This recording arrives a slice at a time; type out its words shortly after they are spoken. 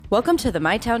Welcome to the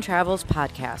My Town Travels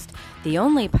podcast, the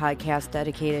only podcast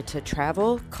dedicated to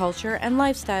travel, culture, and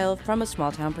lifestyle from a small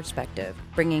town perspective,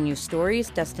 bringing you stories,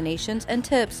 destinations, and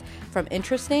tips from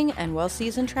interesting and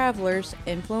well-seasoned travelers,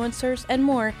 influencers, and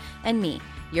more, and me,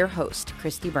 your host,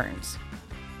 Christy Burns.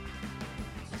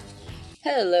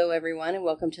 Hello, everyone, and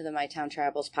welcome to the My Town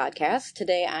Travels podcast.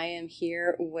 Today, I am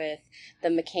here with the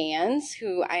McCanns,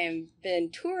 who I have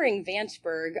been touring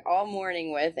Vanceburg all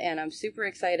morning with, and I'm super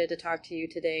excited to talk to you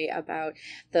today about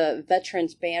the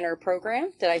Veterans Banner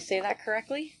Program. Did I say that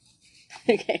correctly?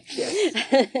 Okay.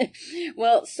 Yes.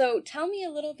 Well, so tell me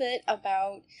a little bit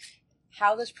about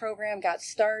how this program got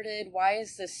started. Why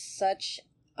is this such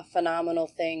a phenomenal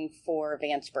thing for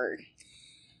Vanceburg?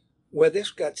 Well,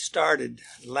 this got started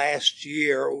last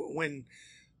year when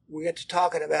we got to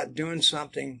talking about doing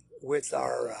something with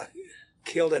our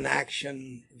killed in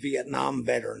action Vietnam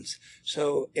veterans.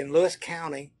 So in Lewis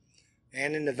County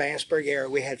and in the Vanceburg area,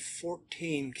 we had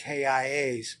 14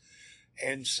 KIAs.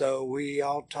 And so we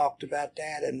all talked about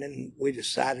that, and then we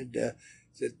decided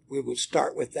that we would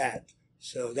start with that.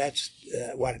 So that's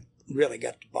what really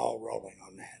got the ball rolling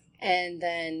on that. And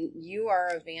then you are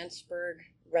a Vanceburg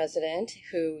resident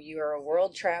who you are a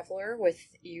world traveler with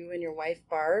you and your wife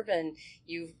Barb, and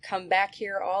you've come back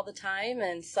here all the time,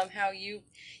 and somehow you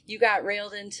got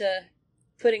railed into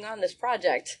putting on this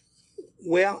project.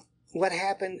 Well, what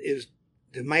happened is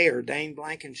the mayor, Dane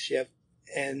Blankenship,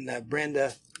 and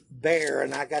Brenda Bear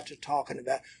and I got to talking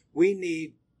about we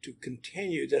need to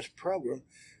continue this program,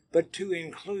 but to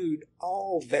include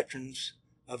all veterans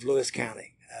of Lewis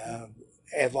County,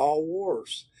 of all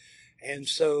wars. And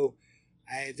so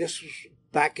this was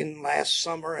back in last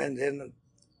summer, and then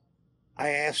I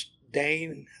asked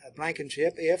Dane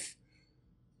Blankenship if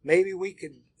maybe we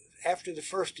could, after the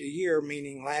first of the year,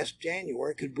 meaning last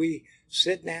January, could we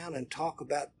sit down and talk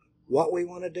about what we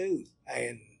want to do?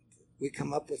 And we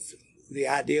come up with the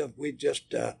idea of we'd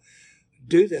just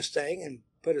do this thing and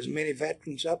put as many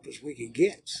veterans up as we could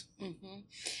get. Mm-hmm.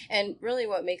 And really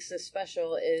what makes this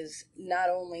special is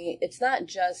it's not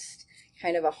just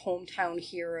kind of a hometown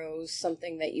heroes,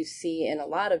 something that you see in a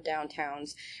lot of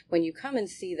downtowns. When you come and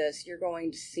see this, you're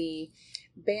going to see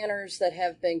banners that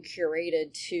have been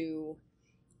curated to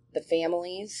the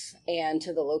families and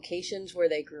to the locations where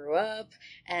they grew up.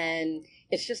 And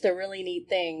it's just a really neat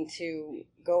thing to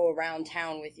go around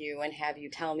town with you and have you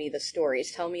tell me the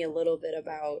stories. Tell me a little bit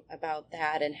about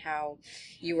that and how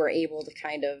you were able to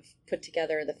kind of put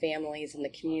together the families and the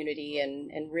community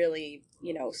and really,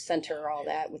 center all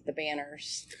that with the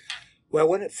banners. Well,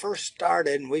 when it first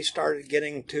started and we started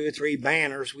getting 2 or 3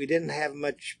 banners, we didn't have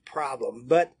much problem.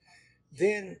 But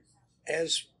then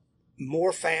as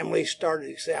more families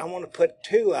started to say, I want to put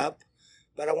 2 up,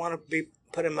 but I want to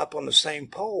put them up on the same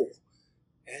pole.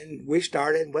 And we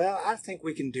started, I think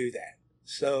we can do that.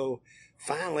 So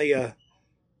finally,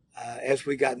 as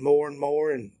we got more and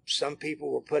more, and some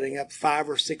people were putting up 5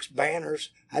 or 6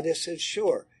 banners, I just said,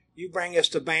 sure, you bring us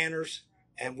the banners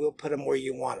and we'll put them where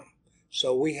you want them.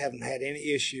 So we haven't had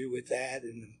any issue with that.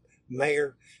 And the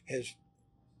mayor has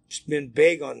been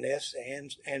big on this,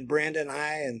 and Brenda and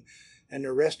I and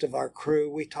the rest of our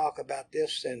crew, we talk about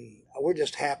this, and we're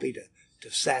just happy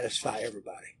to satisfy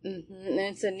everybody. Mm-hmm. And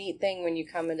it's a neat thing when you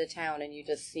come into town and you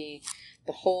just see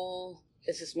the whole,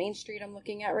 is this Main Street I'm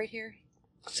looking at right here?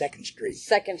 2nd Street.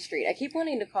 2nd Street. I keep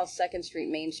wanting to call 2nd Street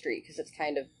Main Street because it's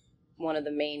kind of one of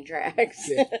the main drags.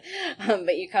 Yeah.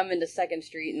 But you come into 2nd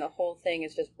Street and the whole thing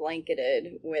is just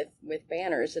blanketed with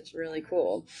banners. It's really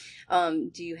cool.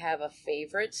 Do you have a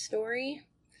favorite story?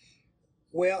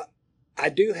 Well, I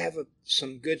do have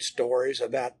some good stories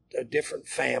about different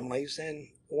families, and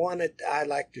one that I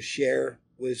like to share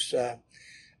was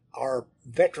our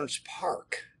Veterans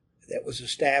Park that was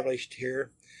established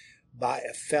here by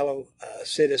a fellow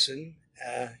citizen.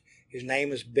 His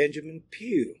name is Benjamin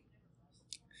Pugh.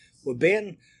 Well,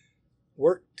 Ben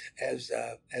worked as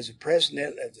a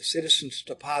president of the Citizens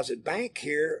Deposit Bank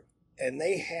here, and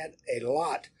they had a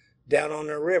lot down on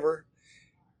the river,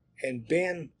 and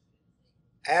Ben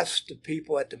asked the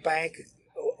people at the bank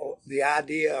the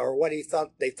idea, or what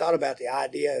they thought about the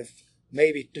idea of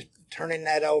maybe turning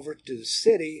that over to the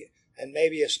city and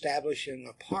maybe establishing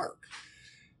a park.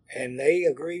 And they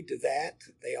agreed to that.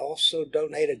 They also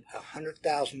donated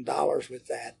 $100,000 with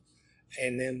that.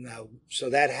 And then, so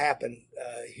that happened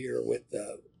here with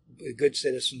the good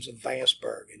citizens of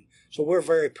Vanceburg. And so we're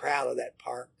very proud of that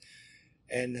park.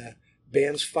 And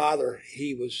Ben's father,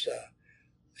 he was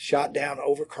shot down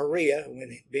over Korea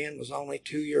when Ben was only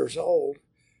 2 years old.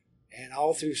 And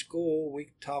all through school,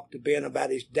 we talked to Ben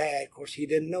about his dad. Of course, he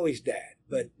didn't know his dad,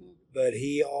 but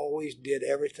he always did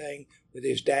everything with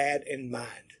his dad in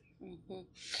mind. Hmm.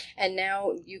 And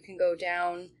now you can go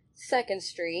down 2nd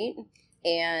Street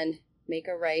and make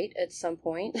a right at some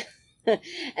point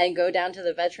and go down to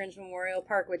the Veterans Memorial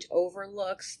Park, which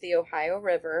overlooks the Ohio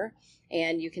River.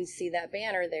 And you can see that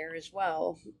banner there as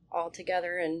well, all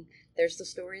together. And there's the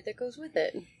story that goes with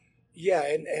it. Yeah,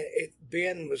 and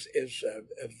Ben is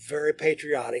very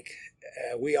patriotic.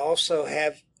 We also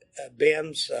have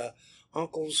Ben's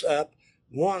uncles up,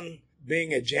 one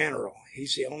being a general.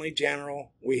 He's the only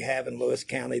general we have in Lewis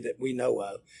County that we know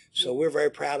of. So we're very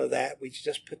proud of that. We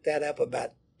just put that up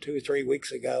about 2 or 3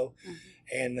 weeks ago,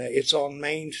 and it's on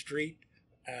Main Street,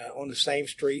 on the same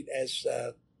street as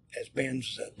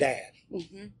Ben's dad.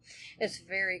 Mm-hmm. It's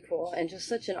very cool and just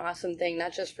such an awesome thing,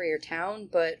 not just for your town,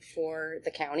 but for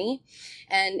the county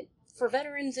and for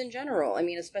veterans in general. I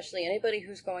mean, especially anybody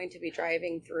who's going to be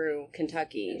driving through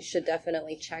Kentucky should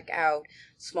definitely check out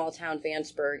small town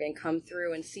Vanceburg and come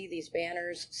through and see these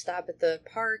banners, stop at the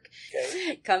park,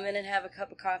 come in and have a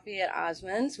cup of coffee at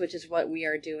Osmond's, which is what we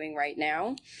are doing right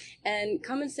now, and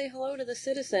come and say hello to the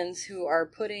citizens who are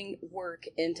putting work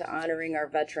into honoring our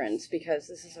veterans, because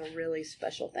this is a really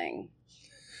special thing.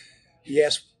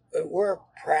 Yes, we're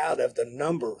proud of the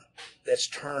number that's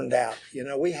turned out. You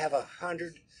know, we have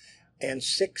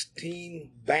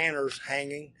 116 banners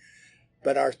hanging,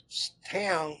 but our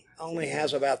town only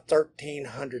has about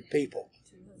 1,300 people.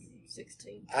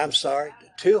 216. I'm sorry,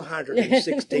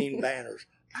 216 banners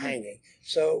hanging.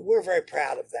 So we're very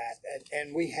proud of that.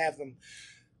 And we have them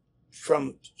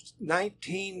from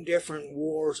 19 different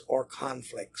wars or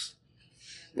conflicts.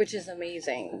 Which is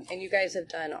amazing. And you guys have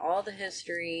done all the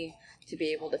history to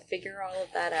be able to figure all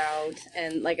of that out.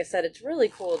 And like I said, it's really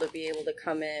cool to be able to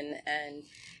come in and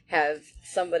have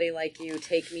somebody like you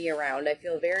take me around. I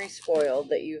feel very spoiled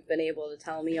that you've been able to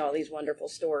tell me all these wonderful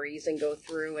stories and go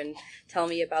through and tell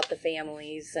me about the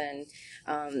families. And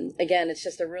again, it's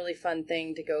just a really fun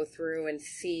thing to go through and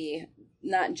see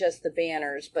not just the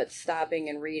banners, but stopping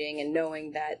and reading and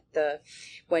knowing that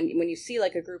when you see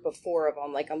like a group of 4 of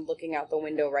them, like I'm looking out the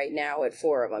window right now at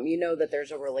 4 of them, you know that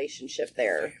there's a relationship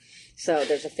there. So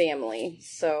there's a family.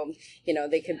 So, you know,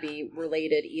 they could be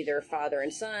related either father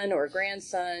and son or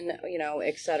grandson, you know,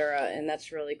 etc. And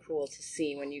that's really cool to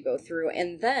see when you go through.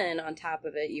 And then on top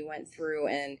of it, you went through,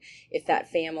 and if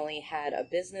that family had a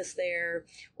business there,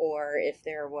 or if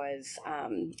there was,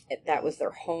 if that was their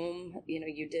home, you know,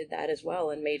 you did that as well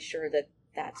and made sure that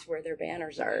that's where their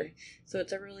banners are. So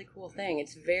it's a really cool thing.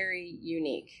 It's very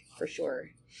unique for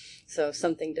sure. So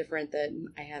something different that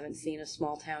I haven't seen a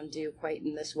small town do quite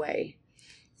in this way.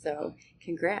 So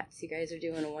congrats. You guys are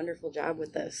doing a wonderful job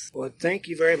with this. Well, thank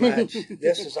you very much.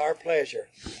 This is our pleasure.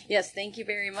 Yes, thank you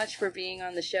very much for being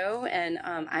on the show. And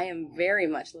I am very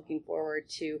much looking forward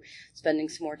to spending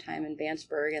some more time in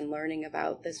Vanceburg and learning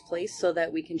about this place so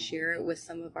that we can share it with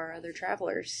some of our other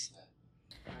travelers.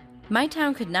 My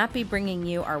Town could not be bringing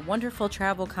you our wonderful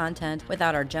travel content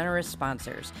without our generous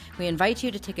sponsors. We invite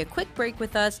you to take a quick break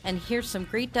with us and hear some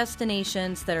great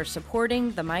destinations that are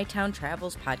supporting the My Town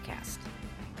Travels podcast.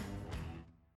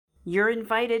 You're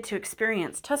invited to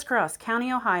experience Tuscarawas County,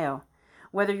 Ohio.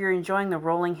 Whether you're enjoying the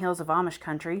rolling hills of Amish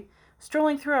country,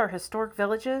 strolling through our historic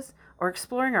villages, or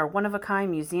exploring our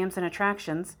one-of-a-kind museums and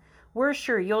attractions, we're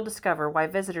sure you'll discover why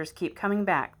visitors keep coming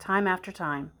back time after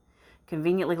time.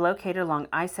 Conveniently located along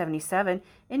I-77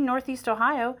 in Northeast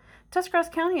Ohio, Tuscarawas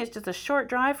County is just a short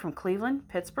drive from Cleveland,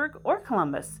 Pittsburgh, or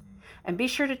Columbus. And be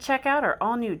sure to check out our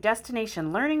all-new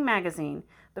Destination Learning magazine,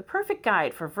 the perfect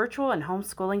guide for virtual and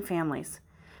homeschooling families.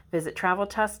 Visit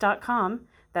TravelTus.com,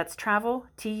 that's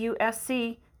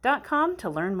TravelTusc.com to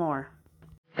learn more.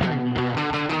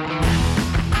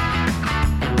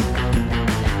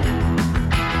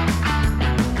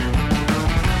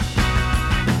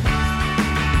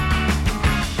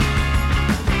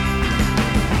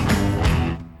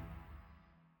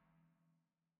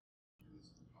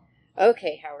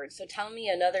 Okay, Howard, so tell me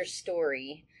another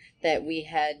story that we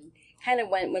had kind of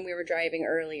when we were driving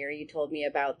earlier, you told me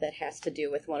about that has to do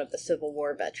with one of the Civil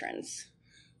War veterans.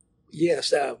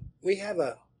 Yes, we have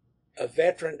a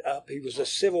veteran up. He was a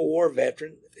Civil War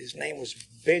veteran. His name was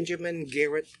Benjamin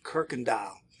Garrett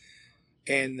Kirkendall.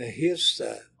 And his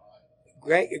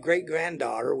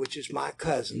great-granddaughter, which is my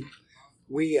cousin,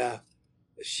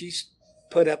 she's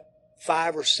put up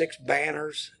 5 or 6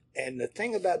 banners. And the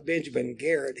thing about Benjamin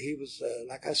Garrett, he was,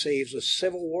 like I say, he was a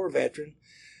Civil War veteran,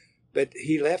 but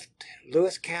he left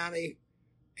Lewis County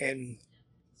and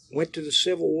went to the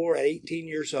Civil War at 18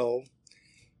 years old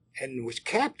and was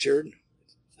captured.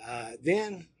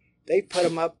 Then they put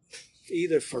him up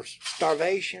either for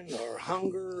starvation or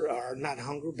hunger, or not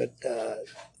hunger, but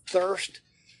thirst.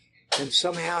 And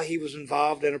somehow he was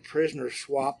involved in a prisoner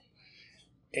swap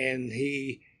and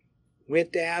he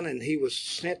went down and he was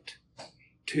sent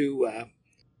to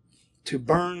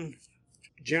burn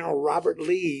General Robert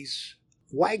Lee's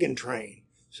wagon train.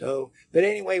 So, but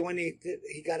anyway, when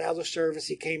he got out of the service,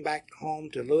 he came back home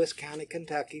to Lewis County,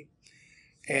 Kentucky,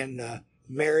 and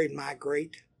married my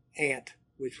great aunt,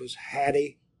 which was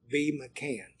Hattie B.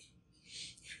 McCann.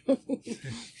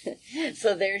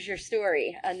 So there's your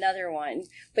story, another one.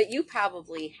 But you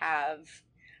probably have,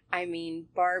 I mean,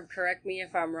 Barb, correct me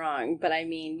if I'm wrong, but I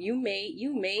mean, you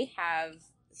may have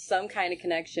some kind of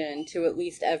connection to at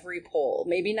least every pole.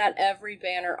 Maybe not every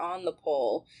banner on the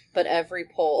pole, but every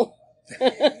pole.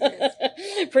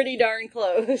 Pretty darn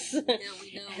close. Yeah,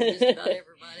 we know just about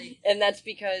everybody. And that's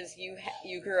because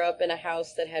you grew up in a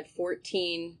house that had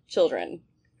 14 children,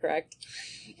 correct?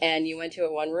 And you went to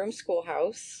a one-room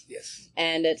schoolhouse. Yes.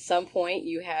 And at some point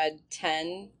you had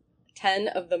 10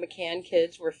 of the McCann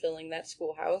kids were filling that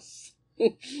schoolhouse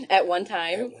at one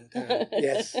time.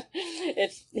 Yes.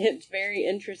 It's very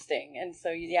interesting. And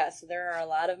so, so there are a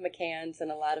lot of McCanns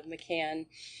and a lot of McCann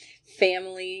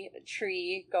family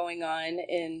tree going on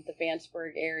in the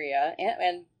Vanceburg area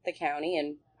and the county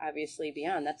and obviously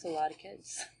beyond. That's a lot of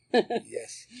kids.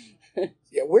 Yes.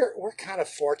 Yeah, we're kind of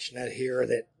fortunate here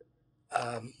that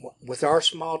with our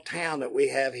small town that we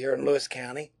have here in Lewis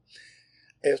County,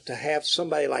 is to have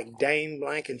somebody like Dane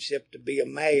Blankenship to be a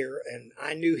mayor, and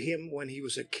I knew him when he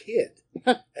was a kid,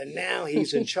 and now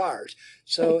he's in charge.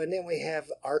 So, and then we have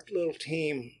our little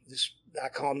team. I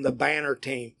call them the banner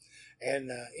team, and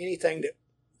anything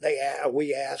that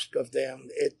we ask of them,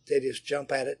 they just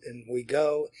jump at it, and we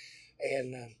go.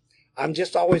 And I'm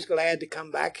just always glad to come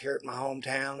back here at my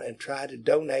hometown and try to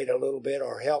donate a little bit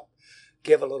or help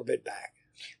give a little bit back.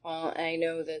 Well, I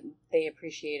know that they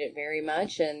appreciate it very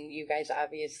much, and you guys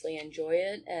obviously enjoy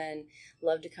it and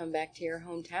love to come back to your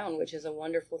hometown, which is a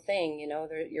wonderful thing. You know,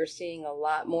 you're seeing a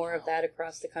lot more of that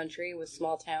across the country with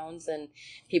small towns and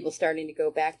people starting to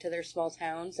go back to their small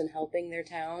towns and helping their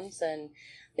towns, and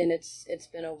it's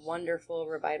been a wonderful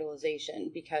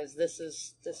revitalization because this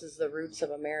is the roots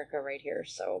of America right here.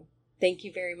 So thank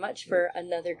you very much for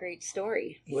another great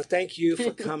story. Well, thank you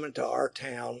for coming to our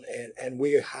town, and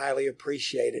we highly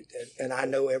appreciate it. And I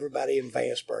know everybody in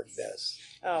Vanceburg does.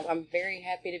 Oh, I'm very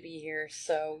happy to be here.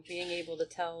 So being able to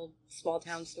tell small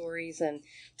town stories and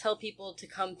tell people to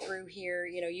come through here,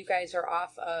 you know, you guys are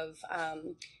off of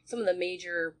some of the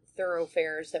major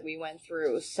thoroughfares that we went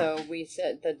through. So we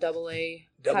said the AA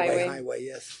highway,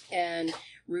 yes. And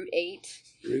Route 8.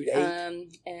 Route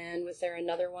 8. And was there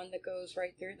another one that goes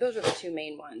right through? Those are the two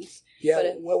main ones.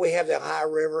 Yeah, well, we have the High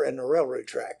River and the railroad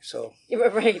track. So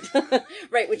right.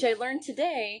 Right, which I learned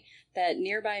today that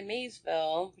nearby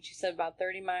Maysville, which you said about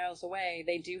 30 miles away,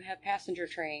 they do have passenger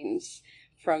trains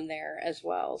from there as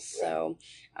well. So,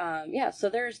 so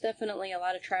there's definitely a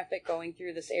lot of traffic going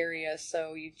through this area.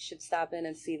 So you should stop in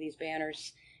and see these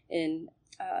banners in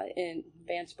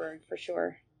Vanceburg for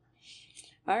sure.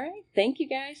 All right. Thank you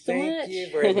guys so much. Thank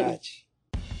you very much.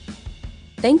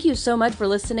 Thank you so much for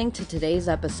listening to today's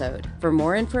episode. For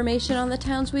more information on the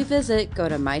towns we visit, go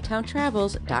to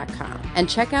mytowntravels.com and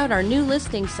check out our new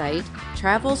listing site,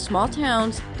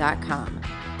 travelsmalltowns.com.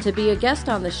 To be a guest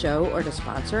on the show or to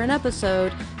sponsor an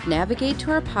episode, navigate to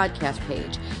our podcast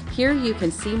page. Here you can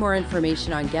see more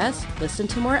information on guests, listen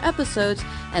to more episodes,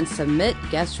 and submit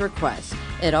guest requests.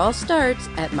 It all starts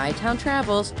at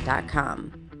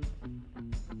mytowntravels.com.